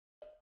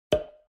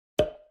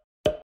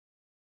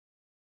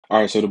All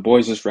right, so The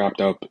Boys just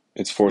wrapped up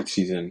its fourth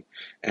season,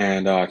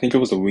 and I think it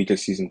was the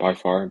weakest season by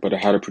far, but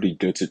it had a pretty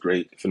good to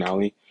great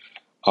finale.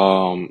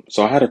 So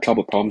I had a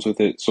couple problems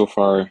with it so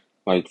far.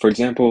 Like, for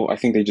example, I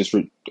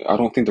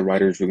don't think the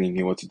writers really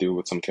knew what to do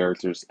with some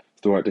characters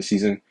throughout the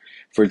season.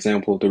 For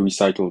example, the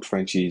recycled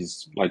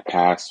Frenchie's like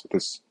past, with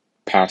his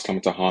past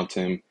coming to haunt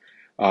him,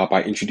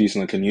 by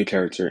introducing like a new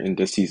character in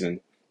this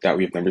season that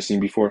we've never seen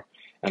before,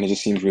 and it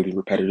just seems really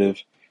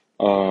repetitive.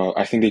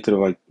 I think they could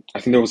have I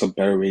think there was a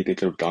better way they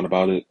could have gone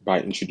about it by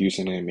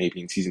introducing him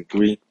maybe in season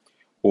three,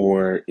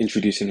 or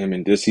introducing him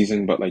in this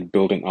season, but like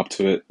building up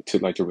to it to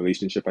like a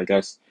relationship, I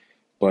guess.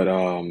 But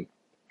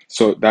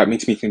so that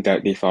makes me think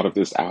that they thought of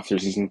this after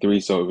season three,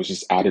 so it was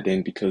just added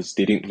in because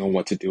they didn't know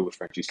what to do with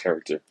Frenchie's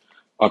character,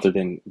 other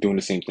than doing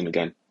the same thing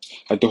again.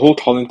 Like the whole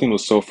Colin thing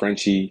was so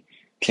Frenchie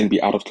can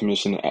be out of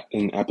commission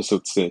in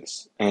episode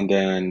six, and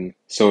then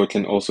so it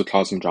can also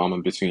cause some drama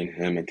between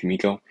him and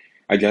Kimiko,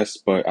 I guess.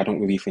 But I don't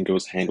really think it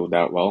was handled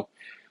that well.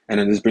 And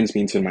then this brings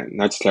me into my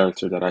next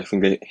character that I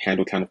think they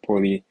handled kind of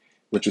poorly,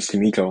 which was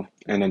Kimiko,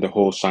 and then the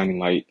whole Shining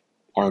Light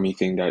army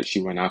thing that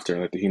she went after,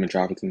 like the human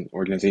trafficking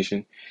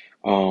organization.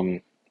 Um,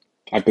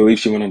 I believe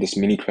she went on this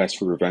mini quest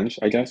for revenge,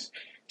 I guess,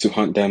 to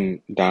hunt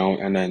them down,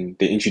 and then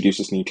they introduced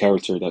this new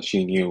character that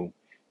she knew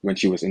when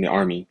she was in the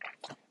army,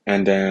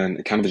 and then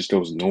it kind of just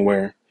goes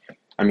nowhere.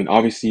 I mean,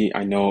 obviously,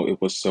 I know it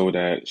was so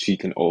that she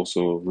can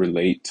also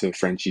relate to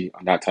Frenchie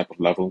on that type of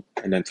level,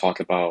 and then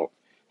talk about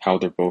how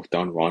they're both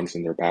done wrongs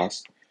in their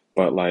past,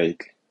 but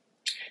like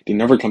they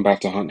never come back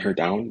to hunt her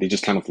down. They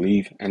just kind of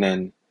leave, and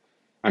then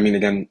I mean,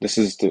 again, this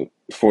is the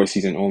fourth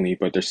season only,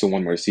 but there's still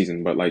one more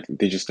season. But like,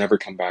 they just never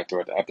come back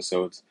throughout the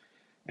episodes,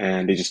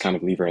 and they just kind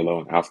of leave her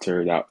alone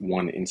after that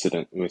one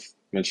incident with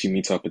when she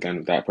meets up again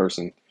with that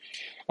person.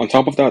 On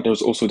top of that,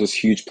 there's also this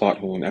huge plot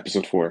hole in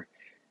episode four.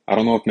 I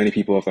don't know if many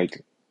people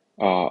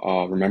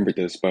have remembered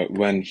this, but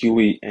when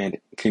Huey and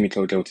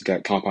Kimiko go to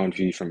get Compound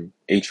V from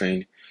A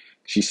Train,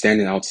 she's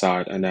standing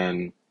outside, and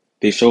then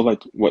they show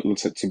like what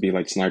looks to be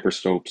like sniper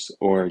scopes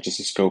or just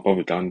a scope of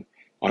a gun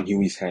on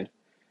Huey's head,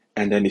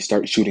 and then they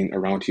start shooting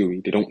around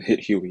Huey. They don't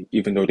hit Huey,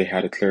 even though they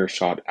had a clear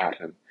shot at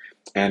him.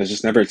 And it's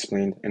just never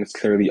explained, and it's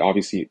clearly,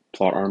 obviously,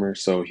 plot armor,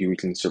 so Huey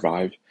can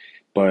survive.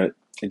 But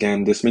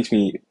again, this makes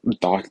me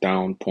dock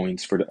down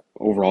points for the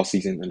overall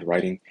season and the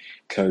writing,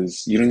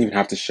 because you don't even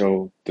have to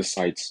show the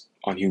sights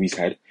on Huey's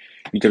head.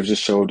 You could have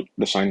just showed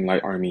the Shining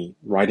Light Army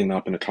riding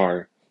up in a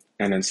car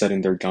and then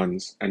setting their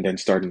guns and then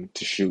starting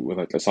to shoot with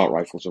like assault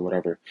rifles or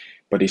whatever.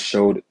 But they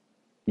showed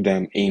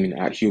them aiming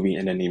at Huey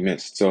and then they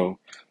missed. So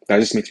that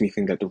just makes me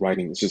think that the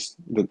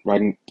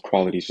writing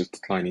quality is just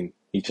declining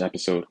each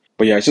episode.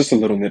 But yeah, it's just a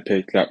little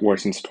nitpick that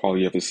worsens the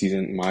quality of the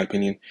season, in my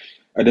opinion.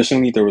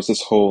 Additionally, there was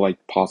this whole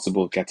like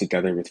possible get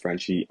together with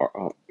Frenchie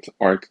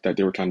arc that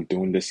they were kind of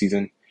doing this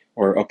season,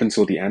 or up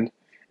until the end,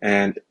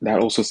 and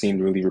that also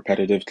seemed really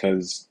repetitive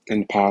because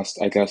in the past,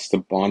 I guess the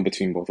bond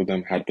between both of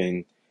them had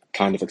been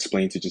kind of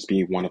explained to just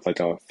be one of like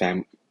a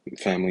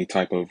family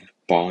type of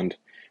bond,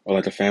 or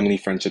like a family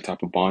friendship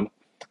type of bond,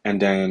 and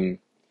then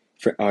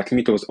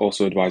Kimiko was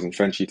also advising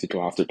Frenchie to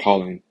go after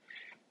Colin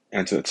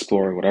and to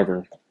explore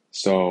whatever.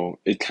 So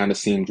it kind of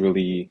seemed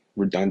really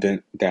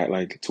redundant that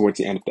like towards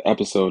the end of the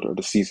episode or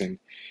the season,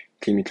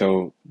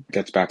 Kimiko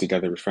gets back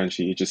together with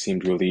Frenchie. It just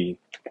seemed really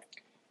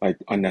like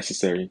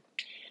unnecessary.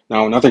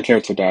 Now another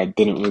character that I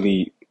didn't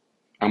really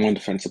I'm on the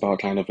fence about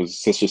kind of is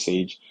Sister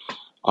Sage.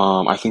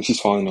 I think she's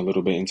falling a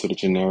little bit into the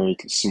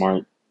generic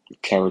smart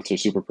character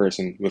super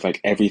person with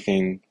like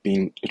everything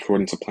being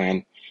according to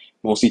plan,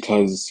 mostly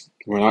because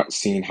we're not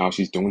seeing how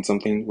she's doing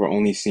something. We're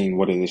only seeing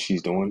what it is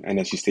she's doing, and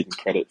then she's taking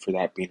credit for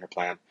that being her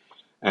plan.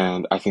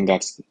 And I think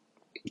that's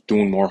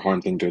doing more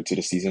harm than good to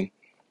the season.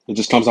 It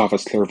just comes off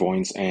as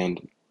clairvoyance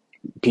and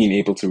being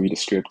able to read a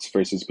script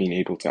versus being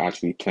able to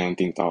actually plan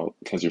things out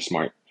because you're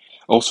smart.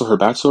 Also, her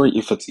backstory,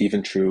 if it's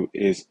even true,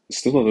 is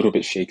still a little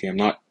bit shaky. I'm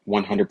not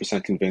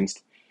 100%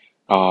 convinced.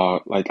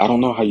 Like, I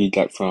don't know how you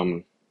get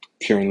from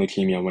curing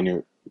leukemia when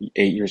you're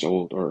 8 years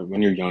old or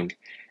when you're young,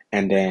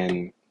 and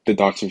then the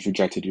doctors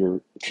rejected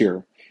your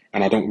cure.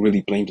 And I don't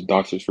really blame the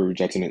doctors for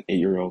rejecting an 8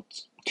 year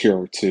old's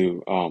cure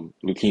to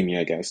leukemia,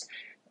 I guess.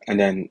 And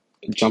then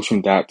it jumps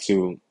from that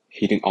to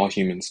hating all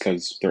humans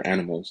because they're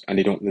animals and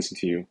they don't listen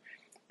to you,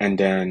 and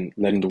then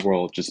letting the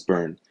world just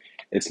burn.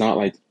 It's not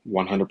like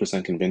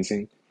 100%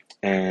 convincing,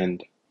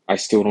 and I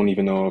still don't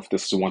even know if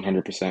this is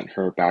 100%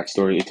 her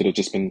backstory. It could have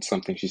just been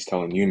something she's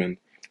telling Newman,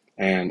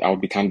 and I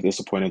would be kind of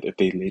disappointed if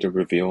they later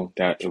reveal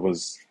that it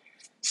was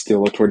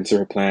still according to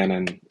her plan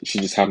and she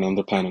just had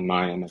another plan in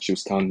mind and that she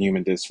was telling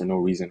Newman this for no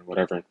reason or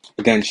whatever.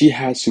 Again, she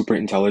has super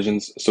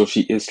intelligence, so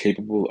she is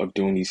capable of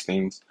doing these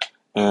things,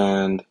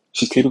 and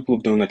she's capable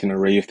of doing like an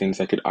array of things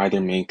that could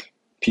either make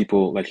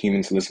people like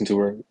humans listen to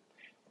her,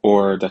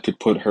 or that could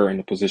put her in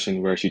a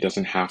position where she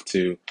doesn't have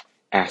to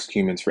ask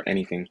humans for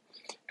anything.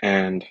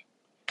 And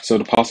so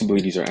the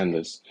possibilities are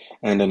endless.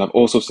 And then I've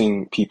also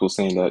seen people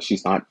saying that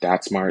she's not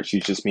that smart.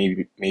 She's just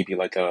maybe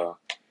like a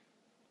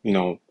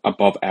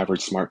above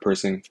average smart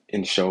person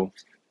in the show.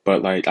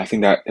 But like I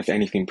think that if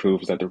anything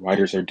proves that the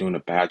writers are doing a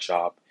bad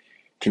job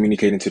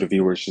communicating to the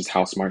viewers just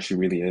how smart she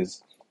really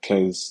is.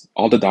 Because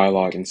all the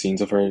dialogue and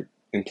scenes of her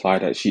imply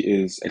that she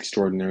is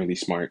extraordinarily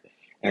smart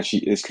and she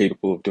is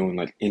capable of doing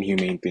like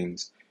inhumane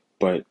things.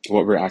 But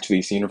what we're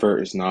actually seeing of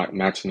her is not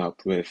matching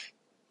up with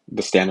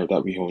the standard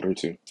that we hold her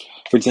to.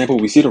 For example,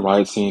 we see the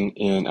riot scene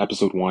in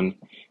episode 1.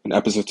 In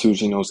episode 2,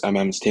 she knows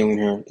MM is tailing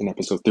her. In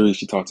episode 3,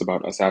 she talks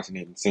about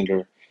assassinating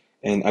Singer.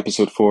 In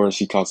episode 4,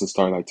 she causes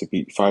Starlight to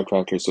beat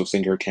Firecracker so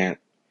Singer can't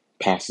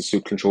pass the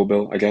suit control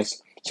bill, I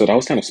guess. So that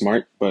was kind of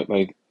smart, but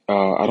like,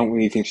 I don't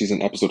really think she's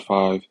in episode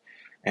 5.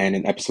 And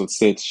in episode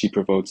 6, she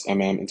provokes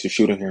MM into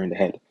shooting her in the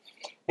head.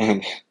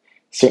 And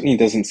certainly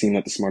doesn't seem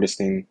like the smartest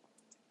thing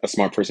a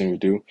smart person would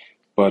do.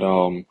 But,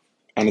 and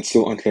it's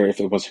still unclear if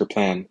it was her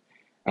plan.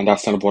 And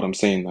that's kind of what I'm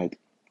saying. Like,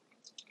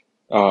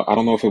 I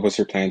don't know if it was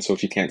her plan so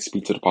she can't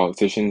speak to the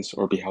politicians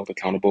or be held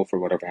accountable for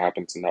whatever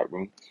happens in that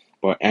room.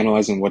 But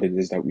analyzing what it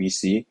is that we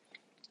see,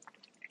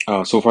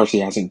 so far she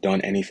hasn't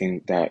done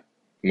anything that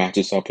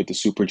matches up with the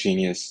super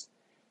genius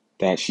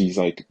that she's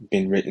like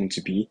been written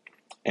to be,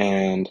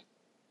 and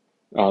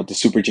the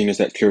super genius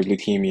that cured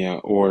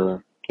leukemia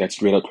or that's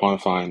great at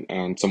quantifying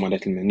and someone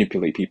that can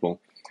manipulate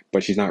people.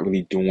 But she's not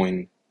really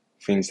doing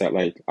things that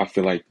like I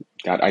feel like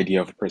that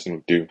idea of a person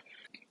would do.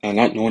 And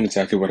not knowing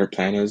exactly what her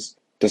plan is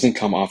doesn't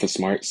come off as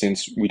smart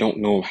since we don't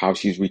know how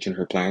she's reaching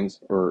her plans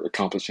or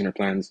accomplishing her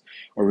plans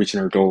or reaching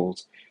her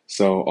goals.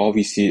 So all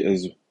we see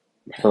is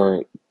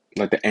her,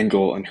 like the end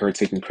goal and her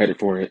taking credit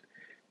for it.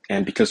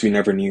 And because we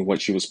never knew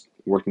what she was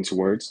working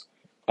towards,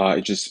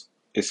 it just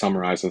is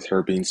summarized as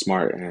her being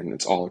smart and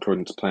it's all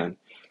according to plan.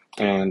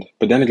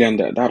 But then again,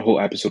 that whole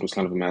episode was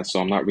kind of a mess,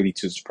 so I'm not really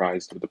too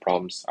surprised with the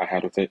problems I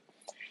had with it.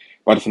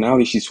 By the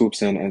finale, she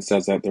swoops in and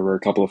says that there were a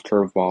couple of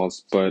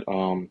curveballs, but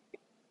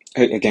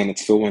again, it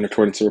still went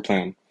according to her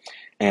plan.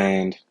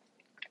 And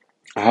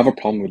I have a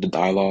problem with the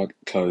dialogue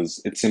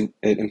because it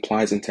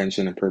implies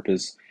intention and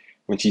purpose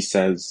when she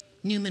says,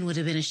 Newman would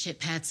have been a shit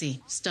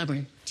patsy,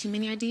 stubborn, too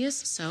many ideas,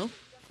 so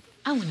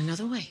I went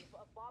another way.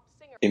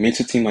 it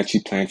makes it seem like she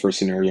planned for a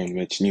scenario in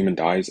which Newman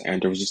dies,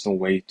 and there was just no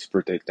way to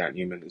predict that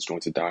Newman is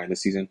going to die in the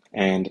season.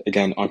 And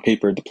again, on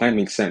paper, the plan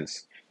makes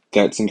sense.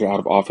 Get Singer out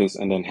of office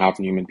and then have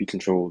Newman be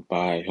controlled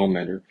by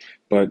Homelander.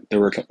 But there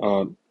were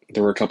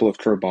a couple of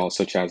curveballs,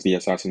 such as the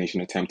assassination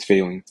attempt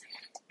failing,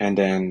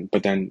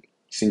 but then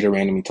Singer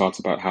randomly talks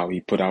about how he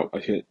put out a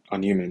hit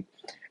on Newman,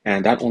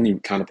 and that only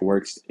kind of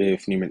works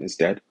if Newman is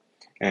dead,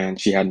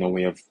 and she had no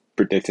way of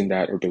predicting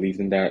that or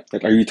believing that.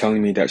 Like, are you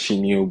telling me that she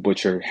knew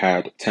Butcher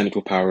had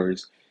tentacle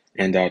powers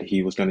and that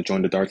he was going to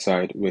join the dark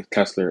side with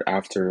Kessler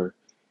after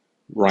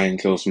Ryan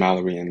kills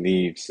Mallory and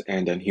leaves,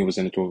 and then he was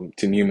going to go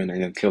to Newman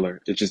and then kill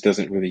her? It just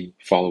doesn't really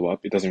follow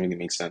up. It doesn't really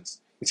make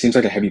sense. It seems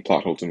like a heavy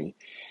plot hole to me.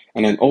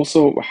 And then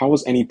also, how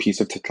was any piece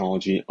of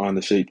technology on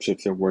the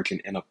shapeshifter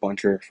working in a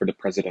bunker for the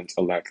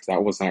president-elect?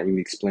 That was not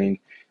really explained.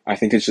 I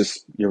think it's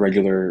just your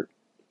regular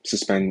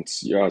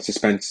suspense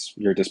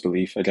your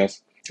disbelief, I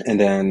guess. And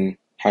then,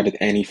 how did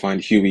Annie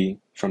find Hughie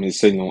from his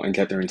signal and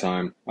get there in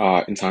time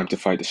to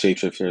fight the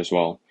shapeshifter as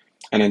well?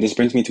 And then this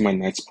brings me to my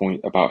next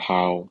point about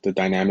how the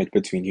dynamic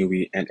between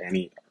Hughie and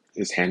Annie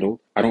is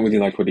handled. I don't really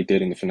like what they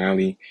did in the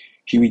finale.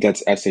 Hughie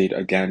gets essayed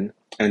again,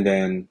 and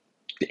then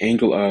the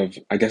angle of,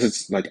 I guess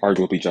it's like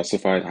arguably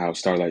justified how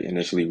Starlight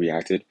initially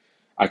reacted.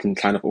 I can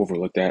kind of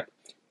overlook that.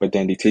 But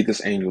then they take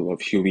this angle of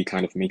Hughie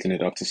kind of making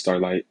it up to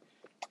Starlight.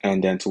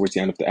 And then towards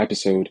the end of the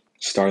episode,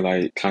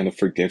 Starlight kind of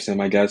forgives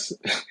him, I guess.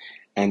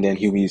 And then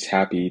Hughie's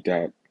happy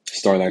that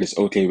Starlight is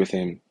okay with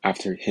him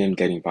after him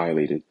getting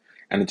violated.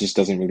 And it just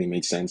doesn't really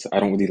make sense. I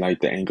don't really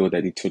like the angle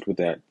that he took with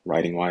that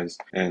writing wise.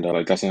 And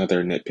like that's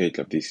another nitpick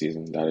of this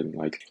season that I didn't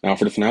like. Now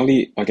for the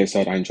finale, like I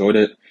said, I enjoyed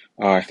it.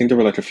 I think there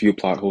were like a few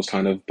plot holes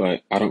kind of,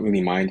 but I don't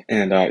really mind.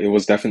 And it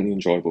was definitely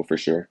enjoyable for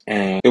sure.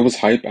 And it was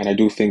hype, and I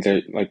do think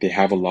that like they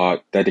have a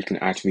lot that they can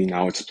actually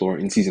now explore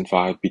in season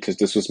 5 because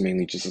this was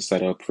mainly just a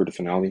setup for the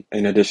finale.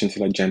 In addition to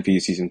like Gen V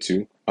season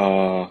 2.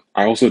 I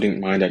also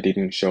didn't mind that they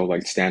didn't show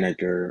like Stan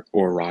Edgar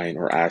or Ryan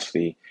or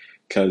Ashley.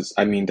 Because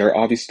I mean, they're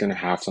obviously gonna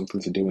have something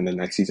to do in the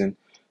next season,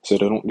 so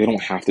they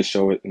don't have to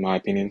show it, in my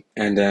opinion.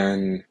 And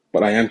then,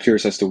 but I am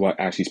curious as to what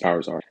Ashley's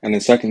powers are. And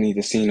then, secondly,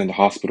 the scene in the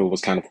hospital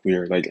was kind of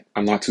weird. Like,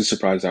 I'm not too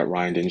surprised that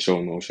Ryan didn't show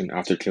emotion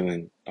after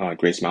killing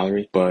Grace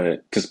Mallory, but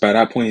because by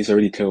that point he's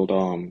already killed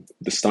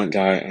the stunt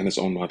guy and his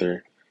own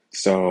mother,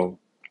 so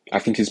I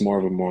think he's more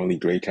of a morally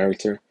gray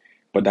character.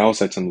 But that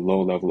was like some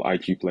low level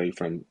IQ play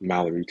from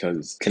Mallory.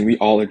 Because can we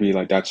all agree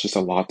like that's just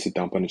a lot to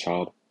dump on a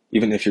child,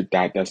 even if you're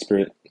that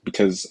desperate?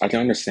 Because I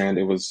can understand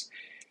it was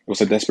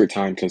a desperate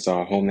time because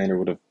Homelander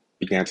would have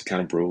began to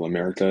kind of rule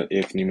America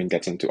if Newman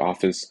gets into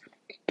office.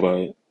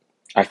 But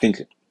I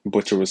think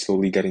Butcher was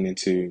slowly getting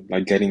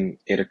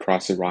it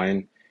across to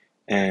Ryan,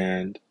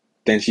 and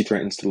then she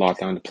threatens to lock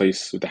down the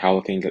place with the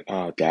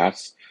halothane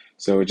gas.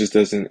 So it just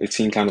doesn't. It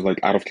seemed kind of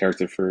like out of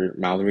character for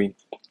Mallory,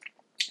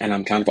 and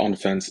I'm kind of on the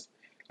fence.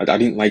 Like I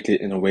didn't like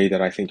it in a way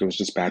that I think it was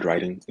just bad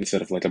writing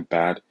instead of like a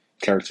bad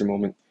character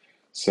moment.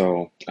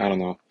 So I don't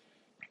know.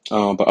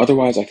 But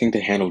otherwise, I think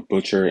they handled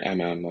Butcher,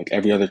 MM, like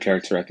every other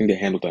character. I think they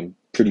handled them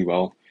pretty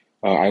well.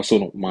 I also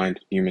don't mind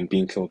Human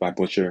being killed by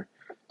Butcher.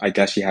 I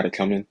guess she had it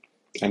coming,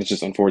 and it's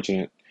just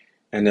unfortunate.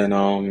 And then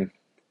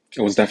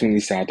it was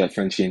definitely sad that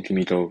Frenchie and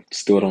Kimiko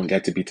still don't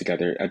get to be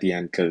together at the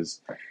end because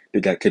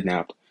they get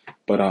kidnapped.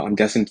 But I'm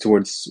guessing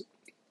towards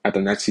at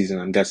the next season,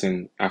 I'm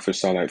guessing after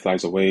Starlight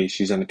flies away,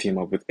 she's gonna team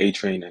up with A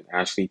Train and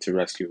Ashley to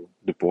rescue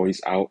the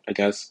boys out, I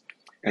guess.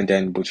 And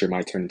then Butcher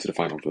might turn into the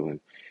final villain.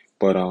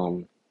 But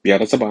yeah,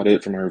 that's about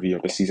it for my review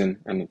of the season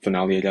and the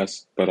finale, I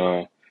guess.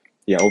 But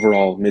yeah,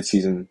 overall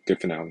mid-season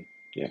good finale.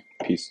 Yeah,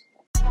 peace.